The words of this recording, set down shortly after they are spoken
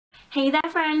Hey there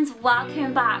friends,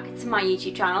 welcome back to my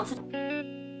YouTube channel.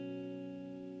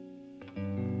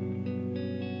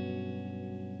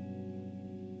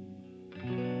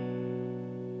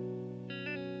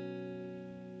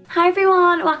 Hi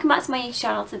everyone, welcome back to my YouTube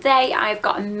channel. Today I've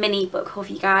got a mini book haul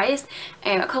for you guys.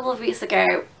 A couple of weeks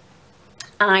ago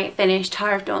I finished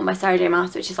Tower of Dawn by Sarah J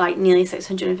Maas, which is like nearly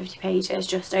 650 pages,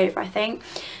 just over I think.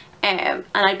 And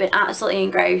I'd been absolutely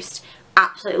engrossed,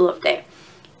 absolutely loved it.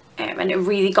 And it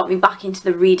really got me back into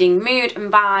the reading mood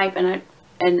and vibe,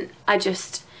 and I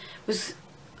just was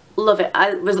loving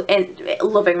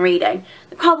reading.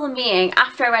 The problem being,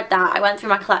 after I read that, I went through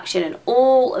my collection and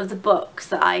all of the books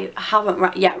that I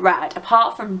haven't yet read,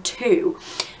 apart from two,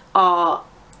 are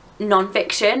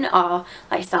non-fiction, are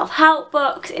like self-help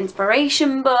books,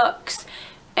 inspiration books,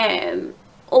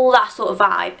 all that sort of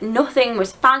vibe. Nothing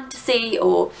was fantasy,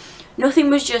 or nothing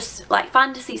was just like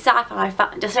fantasy, sci-fi,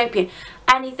 dystopian.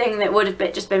 Anything that would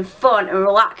have just been fun and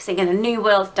relaxing and a new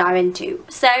world to dive into.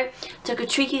 So took a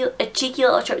cheeky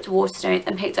little trip to Waterstones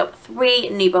and picked up 3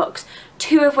 new books,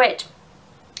 2 of which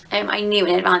I knew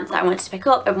in advance that I wanted to pick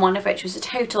up, and 1 of which was a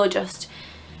total just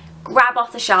grab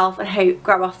off the shelf and hope,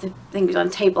 grab off the things on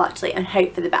the table actually, and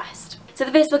hope for the best. So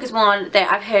the first book is one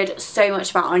that I've heard so much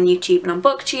about on YouTube and on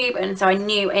BookTube, and so I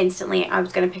knew instantly I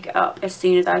was going to pick it up as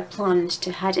soon as I planned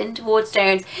to head into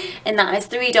Waterstones, and that is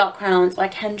 3 Dark Crowns by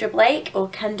Kendra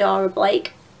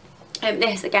Blake.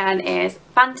 This again is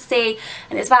fantasy,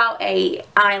 and it's about a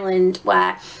island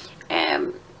where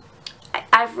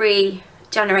every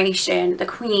generation the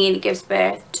queen gives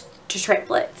birth to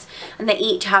triplets, and they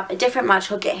each have a different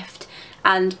magical gift,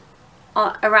 and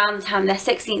around the time of their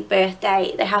 16th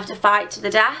birthday they have to fight to the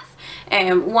death.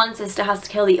 One sister has to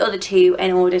kill the other 2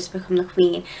 in order to become the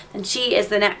queen, and she is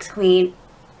the next queen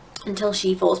until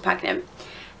she falls pregnant.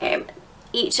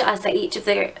 Each of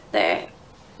the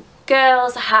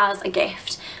girls has a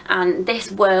gift, and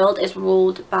this world is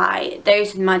ruled by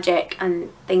those with magic and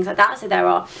things like that. So there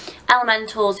are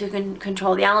elementals who can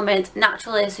control the elements,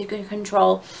 naturalists who can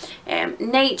control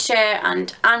nature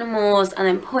and animals, and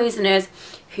then poisoners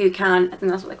who can, I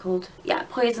think that's what they're called, yeah,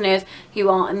 poisoners, who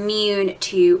are immune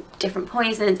to different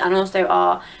poisons and also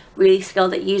are really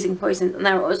skilled at using poisons. And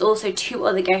there was also 2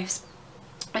 other gifts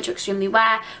which are extremely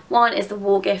rare. One is the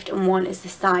war gift and one is the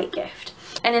sight gift.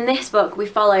 And in this book we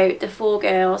follow the 4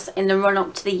 girls in the run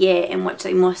up to the year in which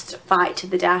they must fight to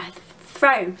the death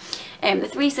throne. The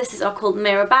 3 sisters are called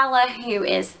Mirabella, who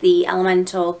is the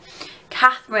elemental,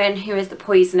 Catherine, who is the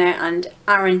poisoner, and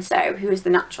Aranso, who is the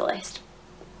naturalist.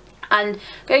 And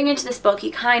going into this book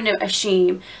you kind of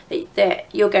assume that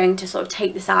you're going to sort of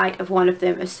take the side of one of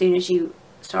them as soon as you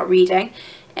start reading.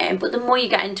 But the more you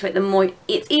get into it, the more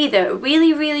it's either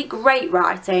really great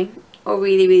writing or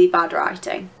really bad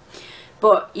writing.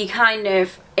 But you kind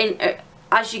of,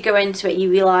 as you go into it, you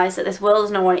realise that this world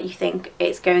is not what you think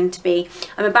it's going to be.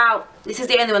 This is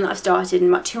the only one that I've started,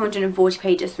 and about 240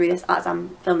 pages through this as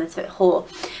I'm filming this haul.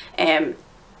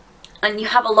 And you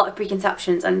have a lot of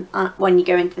preconceptions and when you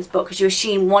go into this book, because you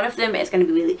assume one of them is going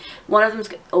to be really,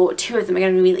 or 2 of them are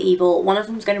going to be really evil, one of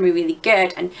them is going to be really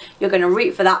good, and you're going to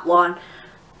root for that one.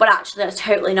 But actually that's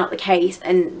totally not the case,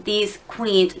 and these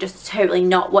queens are just totally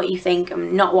not what you think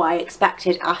and not what I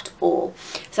expected at all.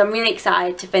 So I'm really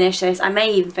excited to finish this. I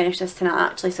may even finish this tonight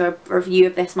actually, so a review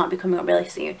of this might be coming up really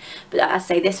soon. But as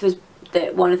I say, this was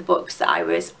one of the books that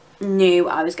I knew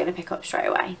I was going to pick up straight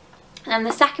away. And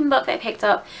the second book that I picked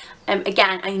up,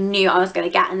 again I knew I was going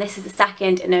to get, and this is the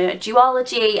second in a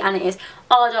duology, and it is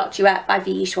Ardok Duet by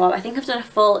V.E. Schwab. I think I've done a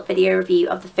full video review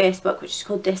of the first book, which is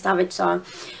called This Savage Song,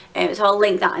 so I'll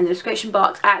link that in the description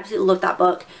box. I absolutely loved that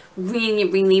book,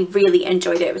 really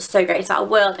enjoyed it. It was so great. It's about a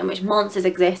world in which monsters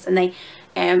exist, and they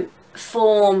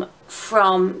form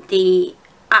from the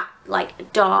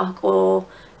like dark or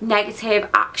negative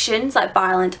actions, like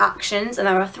violent actions, and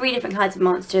there are 3 different kinds of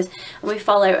monsters, and we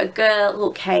follow a girl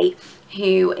called Kate,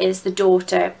 who is the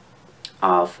daughter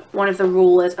of one of the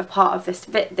rulers of part of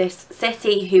this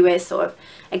city, who is sort of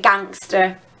a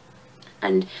gangster,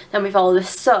 and then we follow the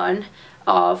son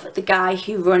of the guy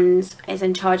who is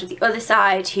in charge of the other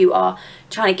side, who are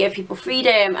trying to give people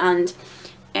freedom and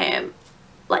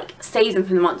like save them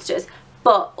from the monsters.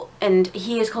 And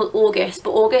he is called August,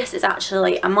 but August is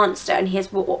actually a monster, and he is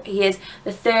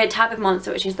the 3rd type of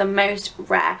monster, which is the most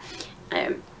rare.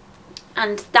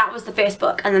 And that was the first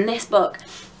book, and then this book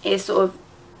is sort of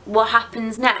what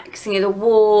happens next. You know, the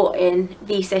war in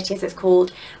V-City, as it's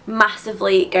called,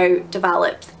 massively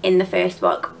develops in the first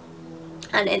book,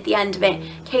 and at the end of it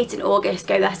Kate and August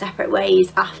go their separate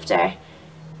ways after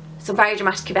some very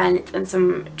dramatic events and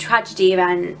some tragedy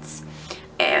events.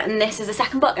 and this is the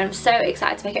second book, and I'm so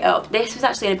excited to pick it up. This was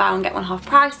actually in a buy one get one half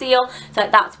price deal, so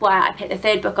that's where I picked the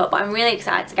third book up, but I'm really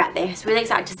excited to get this, really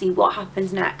excited to see what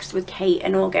happens next with Kate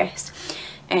and August.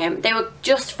 They were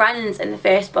just friends in the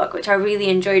first book, which I really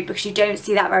enjoyed, because you don't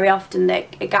see that very often,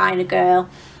 that a guy and a girl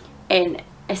in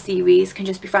a series can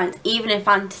just be friends, even in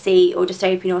fantasy or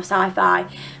dystopian or sci-fi,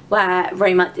 where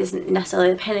romance isn't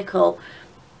necessarily the pinnacle.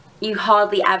 You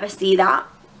hardly ever see that.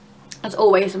 There's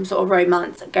always some sort of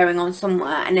romance going on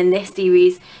somewhere, and in this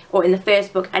series, or in the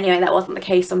first book anyway, that wasn't the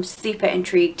case. So I'm super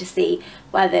intrigued to see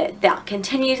whether that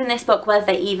continues in this book, whether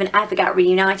they even ever get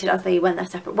reunited as they went their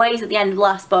separate ways at the end of the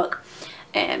last book.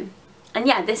 And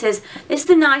yeah, this is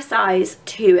a nice size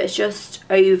too. It's just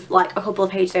over, like, a couple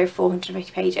of pages over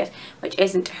 450 pages, which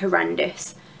isn't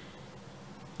horrendous.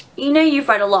 You know, you've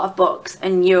read a lot of books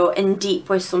and you're in deep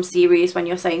with some series when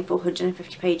you're saying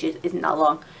 450 pages isn't that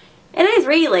long. It is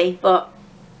really, but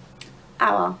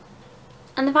oh well.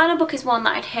 And the final book is one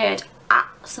that I'd heard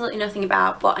absolutely nothing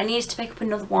about, but I needed to pick up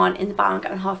another one in the buy one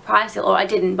get one half price deal, or I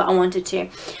didn't, but I wanted to.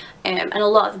 And a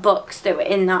lot of the books that were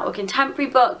in that were contemporary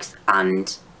books,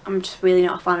 and I'm just really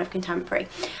not a fan of contemporary.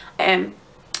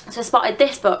 So I spotted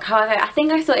this book. However, I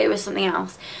think I thought it was something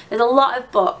else. There's a lot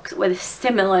of books with a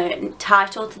similar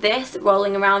title to this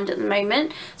rolling around at the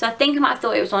moment, so I think I might have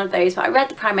thought it was one of those, but I read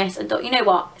the premise and thought, you know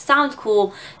what, it sounds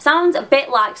cool, sounds a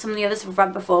bit like some of the others I've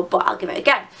read before, but I'll give it a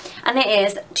go. And it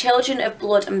is Children of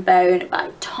Blood and Bone by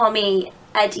Tommy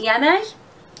Adeyemi.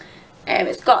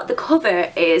 It's got, the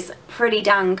cover is pretty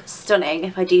dang stunning,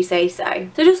 if I do say so.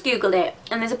 So I just googled it,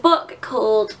 and there's a book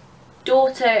called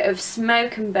Daughter of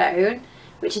Smoke and Bone,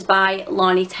 which is by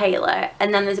Lani Taylor,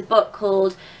 and then there's a book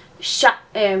called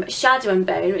Shadow and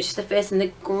Bone, which is the first in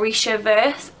the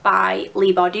Grisha-verse by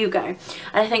Leigh Bardugo. And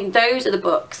I think those are the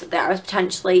books that I was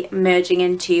potentially merging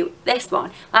into this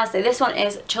one. As I say, this one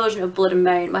is Children of Blood and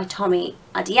Bone by Tommy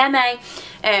Adeyemi.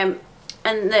 And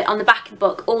on the back of the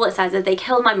book, all it says is, they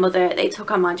killed my mother, they took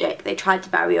our magic, they tried to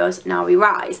bury us, now we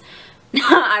rise.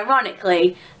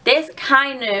 Ironically, this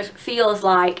kind of feels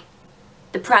like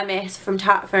the premise from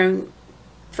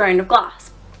Throne of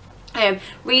Glass.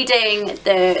 Reading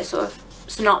the sort of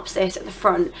synopsis at the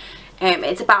front,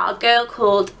 it's about a girl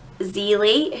called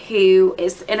Zeely, who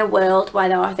is in a world where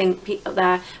there are, I think, people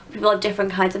have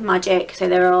different kinds of magic. So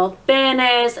there are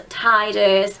burners,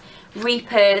 tiders,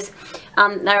 reapers,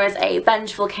 and there is a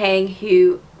vengeful king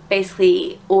who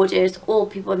basically orders all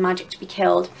people with magic to be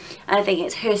killed, and I think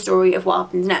it's her story of what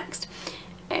happens next,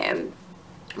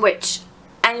 which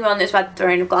anyone that's read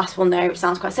Throne of Glass will know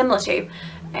sounds quite similar to.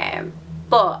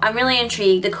 But I'm really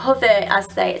intrigued. The cover, as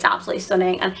I say, it's absolutely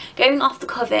stunning, and going off the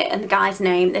cover and the guy's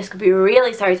name, this could be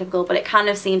really stereotypical, but it kind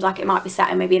of seems like it might be set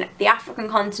in maybe the African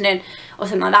continent or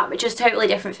something like that, which is totally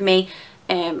different for me.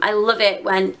 I love it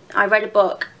when I read a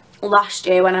book last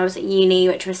year when I was at uni,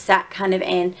 which was set kind of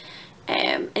in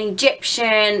an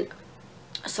Egyptian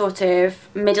sort of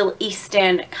Middle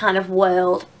Eastern kind of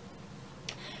world,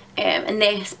 and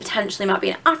this potentially might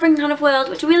be an African kind of world,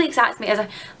 which really excites me, as I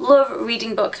love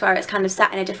reading books where it's kind of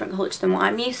set in a different culture than what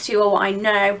I'm used to or what I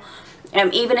know.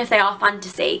 Even if they are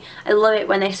fantasy, I love it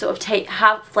when they sort of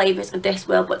have flavours of this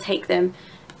world but take them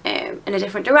in a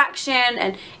different direction,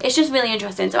 and it's just really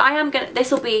interesting. So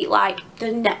this will be like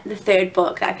the third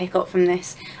book that I pick up from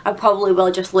this. I probably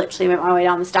will just literally make my way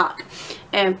down the stack.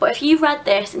 But if you've read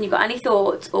this and you've got any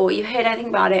thoughts or you've heard anything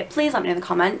about it, please let me know in the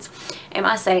comments. As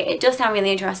I say, it does sound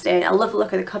really interesting. I love the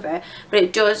look of the cover, but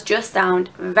it does just sound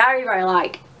very, very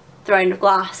like Throne of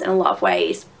Glass in a lot of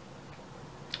ways.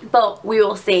 But we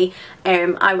will see.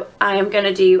 I am going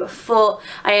to do a full,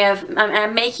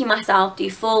 I'm making myself do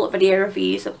full video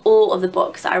reviews of all of the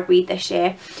books that I read this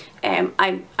year.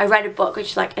 I read a book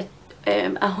which is like a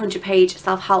 100-page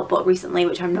self-help book recently,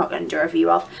 which I'm not going to do a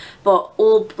review of, but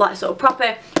all like sort of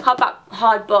proper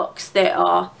hard books that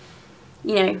are,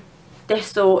 you know, this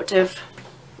sort of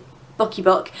booky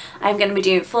book, I'm going to be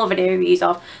doing full video reviews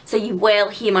of, so you will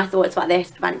hear my thoughts about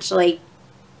this eventually,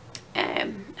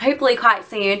 hopefully quite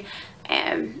soon.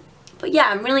 But yeah,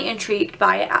 I'm really intrigued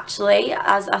by it actually.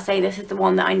 As I say, this is the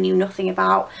one that I knew nothing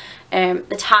about.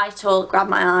 The title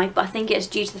grabbed my eye, but I think it's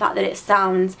due to the fact that it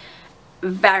sounds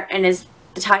the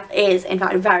title is in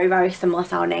fact very, very similar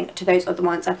sounding to those other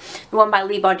ones. So the one by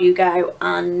Leigh Bardugo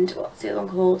and what's the other one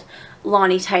called,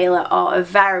 Lani Taylor, are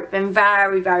been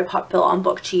very, very popular on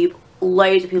BookTube.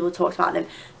 Loads of people have talked about them,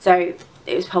 so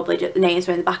it was probably just the names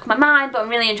were in the back of my mind. But I'm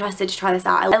really interested to try this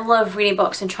out. I love reading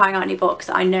books and trying out new books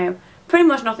that I know pretty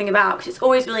much nothing about, because it's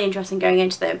always really interesting going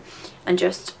into them and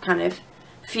just kind of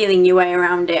feeling your way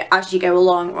around it as you go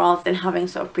along rather than having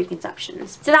sort of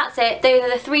preconceptions. So that's it. Those are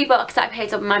the 3 books that I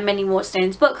picked up in my mini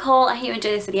Waterstones book haul. I hope you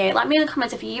enjoyed this video. Let me know in the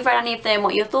comments if you've read any of them,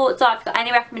 what your thoughts are, if you've got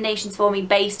any recommendations for me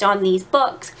based on these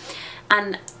books.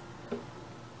 And a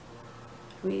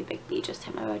really big bee just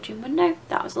hit my bedroom window.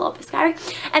 That was a little bit scary.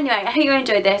 Anyway, I hope you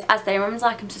enjoyed this. As I say, remember to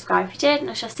like and subscribe if you did, and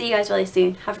I shall see you guys really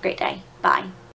soon. Have a great day. Bye.